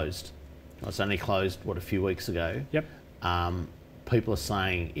now closed. It's only closed, a few weeks ago. Yep. People are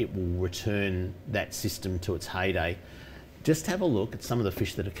saying it will return that system to its heyday. Just have a look at some of the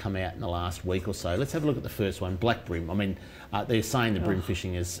fish that have come out in the last week or so. Let's have a look at the first one, black bream. I mean, they're saying the bream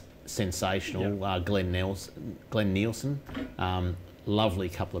fishing is sensational. Glenn Nielsen, lovely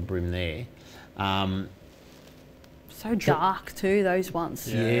couple of bream there. So dark too, those ones.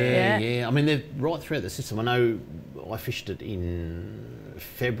 Yeah. I mean, they're right throughout the system. I know I fished it in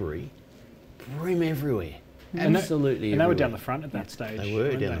February. Bream everywhere. Absolutely. And they were down the front at that stage. They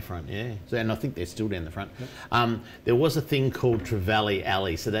were down the front, So, and I think they're still down the front. There was a thing called Trevally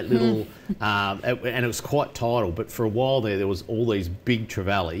Alley, so that little, and it was quite tidal, but for a while there was all these big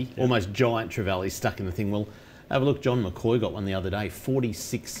trevally, almost giant trevallies stuck in the thing. Well, have a look, John McCoy got one the other day,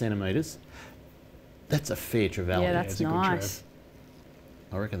 46 centimetres. That's a fair trevally. Yeah, that's nice.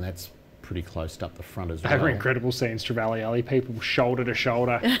 I reckon that's pretty close up the front as well. They were incredible scenes, Trevally Alley. People shoulder to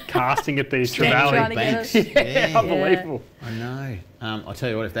shoulder casting at these Trevally banks. Unbelievable. I know. I'll tell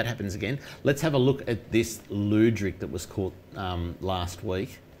you what, if that happens again, let's have a look at this ludric that was caught last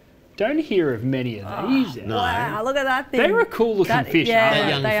week. Don't hear of many of these. No. Wow, look at that thing. They're a cool looking fish. That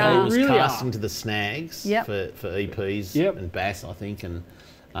young fellow was really casting to the snags for EPs and bass, I think. And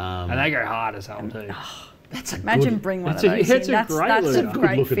they go hard as hell too. That's Imagine bring one of those. That's a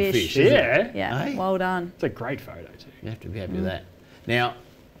great fish. Yeah. Well done. It's a great photo too. You have to be happy with that. Now,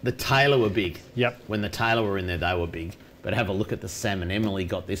 the tailor were big. Yep. When the tailor were in there, they were big. But have a look at the salmon. Emily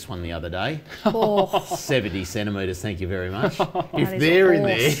got this one the other day. 70 centimetres, thank you very much. If they're in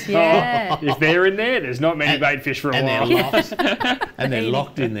there, if they're in there, there's not many bait fish for a while. They're locked, and they're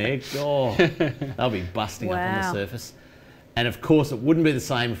locked in there. Oh, they'll be busting up on the surface. And of course, it wouldn't be the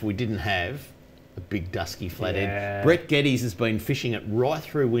same if we didn't have a big dusky flathead. Brett Geddes has been fishing it right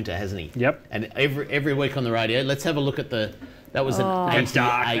through winter, hasn't he? Yep. And every week on the radio. Let's have a look at that was an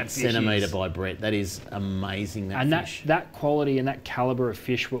 88 centimetre by Brett. That is amazing, fish. That quality and that calibre of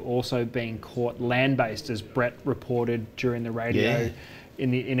fish were also being caught land-based, as Brett reported during the radio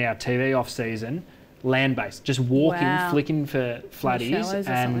in our TV off-season. Land-based, just walking, flicking for flatties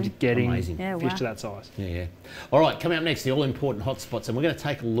and getting fish to that size. Yeah. All right, coming up next, the all-important hotspots, and we're going to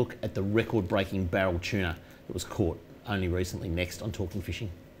take a look at the record-breaking barrel tuna that was caught only recently. Next on Talking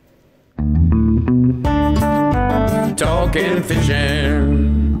Fishing. Talking Fishing.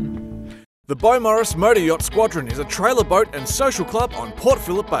 The Beaumaris Motor Yacht Squadron is a trailer boat and social club on Port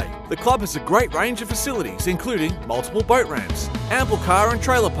Phillip Bay. The club has a great range of facilities, including multiple boat ramps, ample car and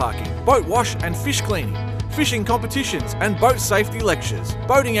trailer parking, boat wash and fish cleaning, fishing competitions and boat safety lectures,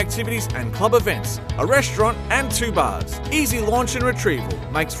 boating activities and club events, a restaurant and 2 bars. Easy launch and retrieval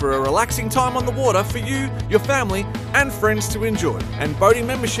makes for a relaxing time on the water for you, your family and friends to enjoy. And boating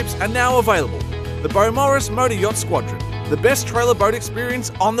memberships are now available. The Beaumaris Motor Yacht Squadron, the best trailer boat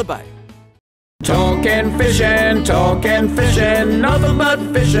experience on the bay. Talking fishing, nothing but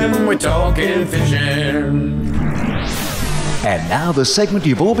fishing, we're talking fishing. And now the segment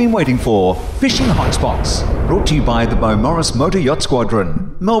you've all been waiting for, Fishing Hotspots, brought to you by the Beaumaris Motor Yacht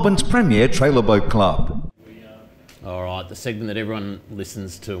Squadron, Melbourne's premier trailer boat club. All right, the segment that everyone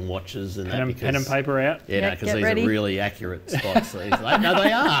listens to and watches. And pen and paper out? Yeah, because these are really accurate spots. No,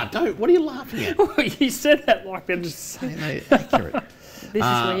 they are. What are you laughing at? Well, you said that like they're just saying they're accurate. This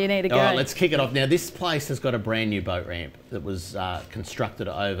is where you need to go. All right, let's kick it off. Now, this place has got a brand new boat ramp that was constructed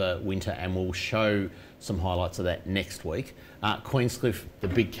over winter, and we'll show some highlights of that next week. Queenscliff, the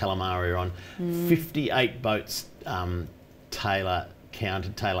big calamari are on. 58 boats Taylor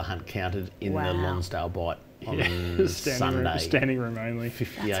Hunt counted in the Lonsdale Bight on Sunday. Standing room only.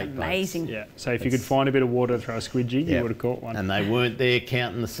 58 That's amazing. Boats. Yeah. So if you could find a bit of water to throw a squidgy, you would have caught one. And they weren't there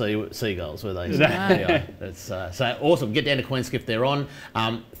counting the seagulls, were they? No. That's, so awesome. Get down to Queenscliff if they're on.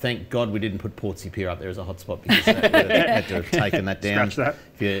 Thank God we didn't put Portsea Pier up there as a hotspot, because that would have had to have taken that down. Scratch that.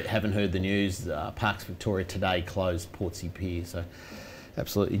 If you haven't heard the news, Parks Victoria today closed Portsea Pier. So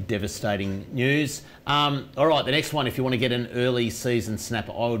Absolutely devastating news. All right, the next one, if you want to get an early season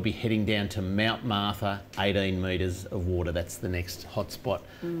snapper, I would be heading down to Mount Martha, 18 metres of water. That's the next hot spot.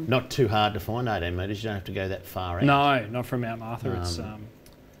 Not too hard to find 18 metres. You don't have to go that far out. No, not from Mount Martha.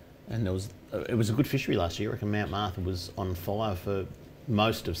 And it was a good fishery last year. I reckon Mount Martha was on fire for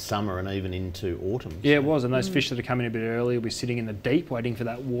most of summer and even into autumn. Yeah, it was. And those fish that are coming a bit early will be sitting in the deep waiting for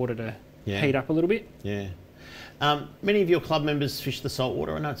that water to heat up a little bit. Yeah. Many of your club members fish the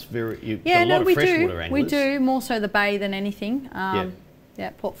saltwater. I know it's you've got a lot of freshwater anglers. We do, more so the bay than anything.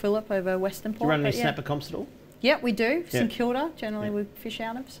 Port Phillip over Western Port. Do you run any snapper comps at all? Yeah, we do. St Kilda, generally we fish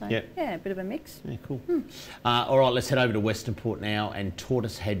out of. So, yeah, a bit of a mix. Yeah, cool. All right, let's head over to Western Port now. And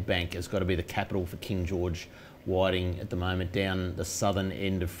Tortoise Head Bank has got to be the capital for King George whiting at the moment, down the southern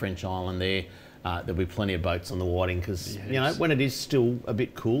end of French Island there. There'll be plenty of boats on the whiting because, you know, when it is still a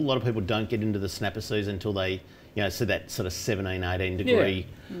bit cool, a lot of people don't get into the snapper season until they, you know, so that sort of 17, 18 degree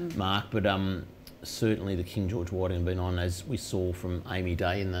mark. But certainly the King George whiting have been on, as we saw from Amy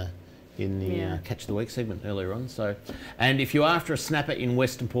Day in the Catch of the Week segment earlier on. So, and if you're after a snapper in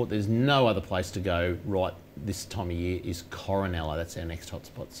Western Port, there's no other place to go right this time of year is Coronella. That's our next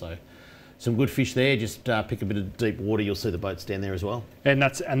hotspot. So some good fish there. Just pick a bit of deep water. You'll see the boats down there as well. And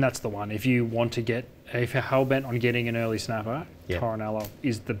that's the one. If you want to get, if you're hell bent on getting an early snapper, Coronella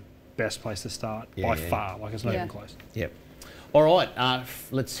is the best place to start by far. Like, it's not even close. Yep. All right,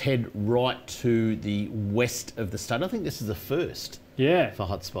 let's head right to the west of the state. I think this is the first for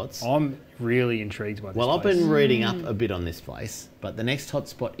hotspots. I'm really intrigued by this Well, place. I've been reading up a bit on this place, but the next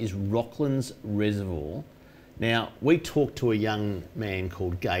hotspot is Rocklands Reservoir. Now, we talk to a young man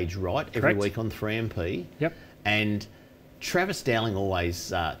called Gage Wright every week on 3MP. Yep. And Travis Dowling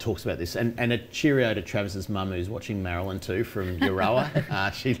always talks about this. And a cheerio to Travis's mum, who's watching, Marilyn too, from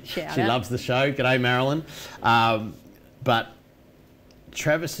Euroa. She loves the show. G'day, Marilyn. But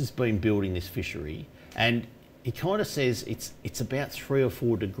Travis has been building this fishery, and he kind of says it's about 3 or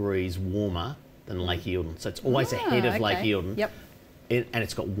 4 degrees warmer than Lake Eildon. So it's always ahead of Lake Eildon. Yep. And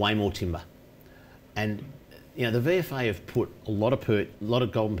it's got way more timber. And you know, the VFA have put a lot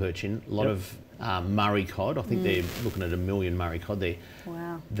of golden perch in, a lot of Murray cod. I think they're looking at 1 million Murray cod there.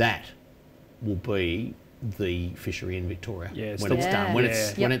 Wow. That will be the fishery in Victoria when it's done. When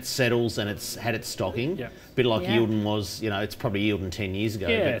it settles and it's had its stocking. A bit like Eildon was, you know, it's probably Eildon 10 years ago.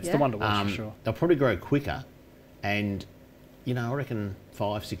 Yeah, it's the one to watch for sure. They'll probably grow quicker, and you know, I reckon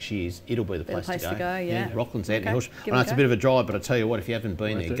 5-6 years it'll be the place to go. Rocklands out in Hush. I know it's a bit of a drive, but I tell you what, if you haven't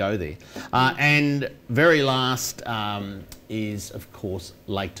been there, go there. And very last is of course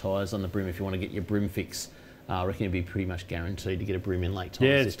Lake Tyers on the brim. If you want to get your brim fix, I reckon you'd be pretty much guaranteed to get a brim in Lake Tyers.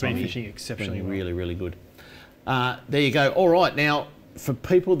 Yeah, it's been fishing exceptionally well. Really, really good. There you go. All right, now for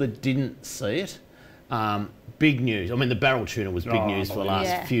people that didn't see it, big news. I mean, the barrel tuna was big news for the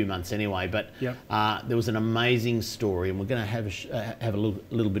last few months anyway, but there was an amazing story, and we're going to have a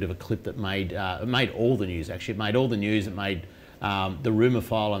little bit of a clip that made all the news, actually. It made all the news. It made the rumour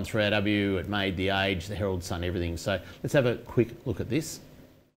file on 3AW. It made The Age, the Herald Sun, everything. So let's have a quick look at this.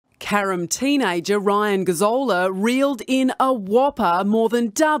 Carrum teenager Ryan Gazzola reeled in a whopper more than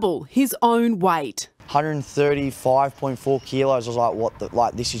double his own weight. 135.4 kilos. I was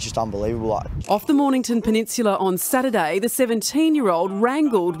like, this is just unbelievable. Off the Mornington Peninsula on Saturday, the 17-year-old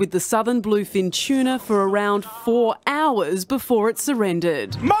wrangled with the southern bluefin tuna for around 4 hours before it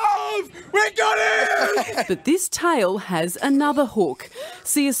surrendered. Move! We got it! But this tale has another hook.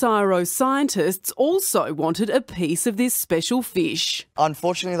 CSIRO scientists also wanted a piece of this special fish.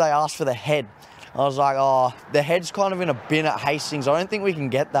 Unfortunately, they asked for the head. I was like, oh, the head's kind of in a bin at Hastings. I don't think we can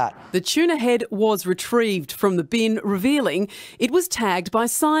get that. The tuna head was retrieved from the bin, revealing it was tagged by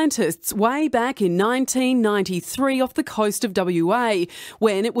scientists way back in 1993 off the coast of WA,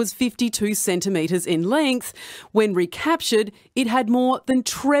 when it was 52 centimetres in length. When recaptured, it had more than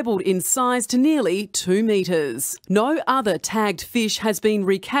trebled in size to nearly 2 metres. No other tagged fish has been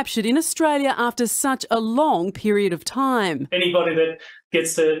recaptured in Australia after such a long period of time. Anybody that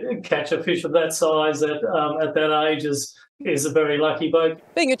gets to catch a fish of that size at that age is a very lucky bloke.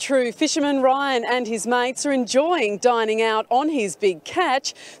 Being a true fisherman, Ryan and his mates are enjoying dining out on his big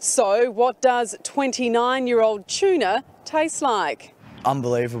catch. So what does 29-year-old tuna taste like?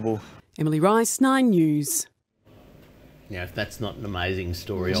 Unbelievable. Emily Rice, 9 News. Now, if that's not an amazing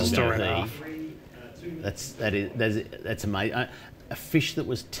story, that's amazing. A fish that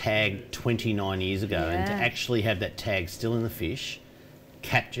was tagged 29 years ago, and to actually have that tag still in the fish,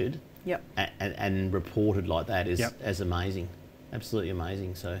 captured and reported like that is as amazing, absolutely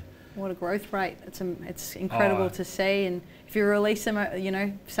amazing. So What a growth rate! It's incredible to see, and if you release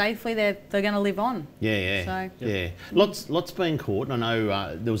them, safely, they're going to live on. Yeah. Lots being caught. And I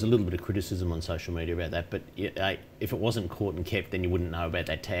know there was a little bit of criticism on social media about that, but if it wasn't caught and kept, then you wouldn't know about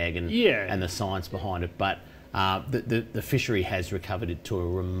that tag and the science behind it. But the fishery has recovered it to a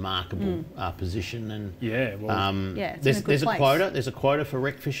remarkable position, and there's a quota. There's a quota for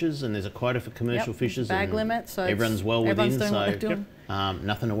rec fishers, and there's a quota for commercial fishers. Bag limit, so everyone's well within. So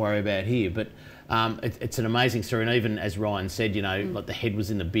nothing to worry about here. But it's an amazing story, and even as Ryan said, like the head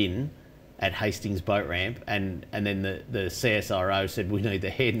was in the bin at Hastings boat ramp, and then the CSIRO said we need the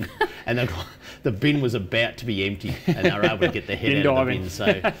head, and the bin was about to be empty, and they were able to get the head out of the bin. So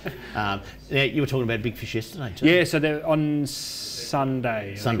you were talking about big fish yesterday too. Yeah, so they're on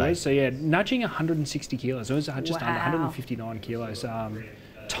Sunday. So nudging 160 kilos. It was just under 159 kilos.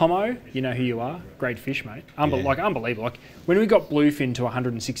 Tomo, you know who you are. Great fish, mate. Unbelievable. Like when we got bluefin to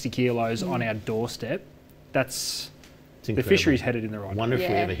 160 kilos on our doorstep, the fishery's headed in the right. Wonder if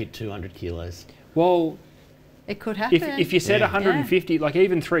we ever hit 200 kilos. Well, it could happen. If you said 150, like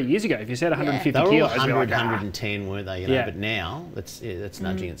even 3 years ago, if you said 150 they were kilos, 100, like, 110, weren't they? But now that's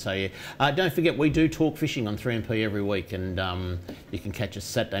nudging it. So don't forget, we do talk fishing on 3MP every week, and you can catch us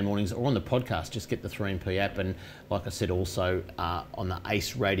Saturday mornings or on the podcast. Just get the 3MP app, and like I said, also on the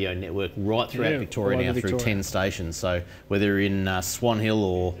Ace Radio Network right throughout Victoria now through 10 stations. So whether you're in Swan Hill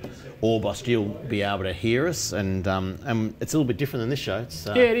or Orbost, you'll be able to hear us, and it's a little bit different than this show. It's,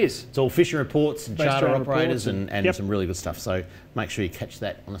 it is. It's all fishing reports and charter operators and some really good stuff. So make sure you catch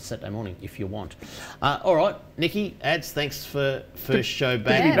that on a Saturday morning if you want. All right, Niki, Ads, thanks for first show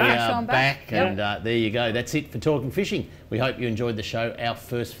back. We are back, and there you go. That's it for Talking Fishing. We hope you enjoyed the show, our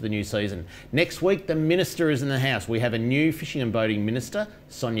first for the new season. Next week, the Minister is in the house. We have a new fishing and boating minister,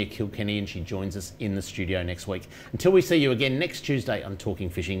 Sonia Kilkenny, and she joins us in the studio next week. Until we see you again next Tuesday on Talking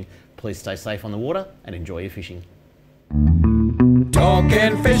Fishing, please stay safe on the water and enjoy your fishing.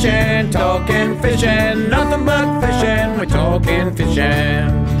 Talking fishing, nothing but fishing, we're talking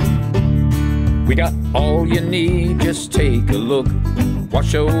fishing. We got all you need, just take a look.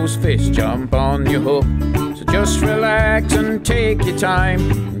 Watch those fish jump on your hook. So just relax and take your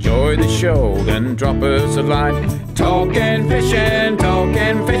time. Enjoy the show, then drop us a line. Talking fishing,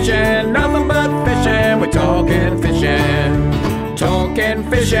 nothing but fishing, we're talking fishing. Talking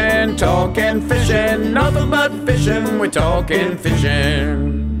fishing, nothing but fishing, we're talking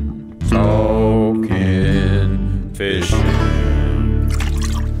fishing. Talking fishing.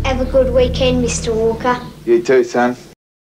 Have a good weekend, Mr. Walker. You too, son.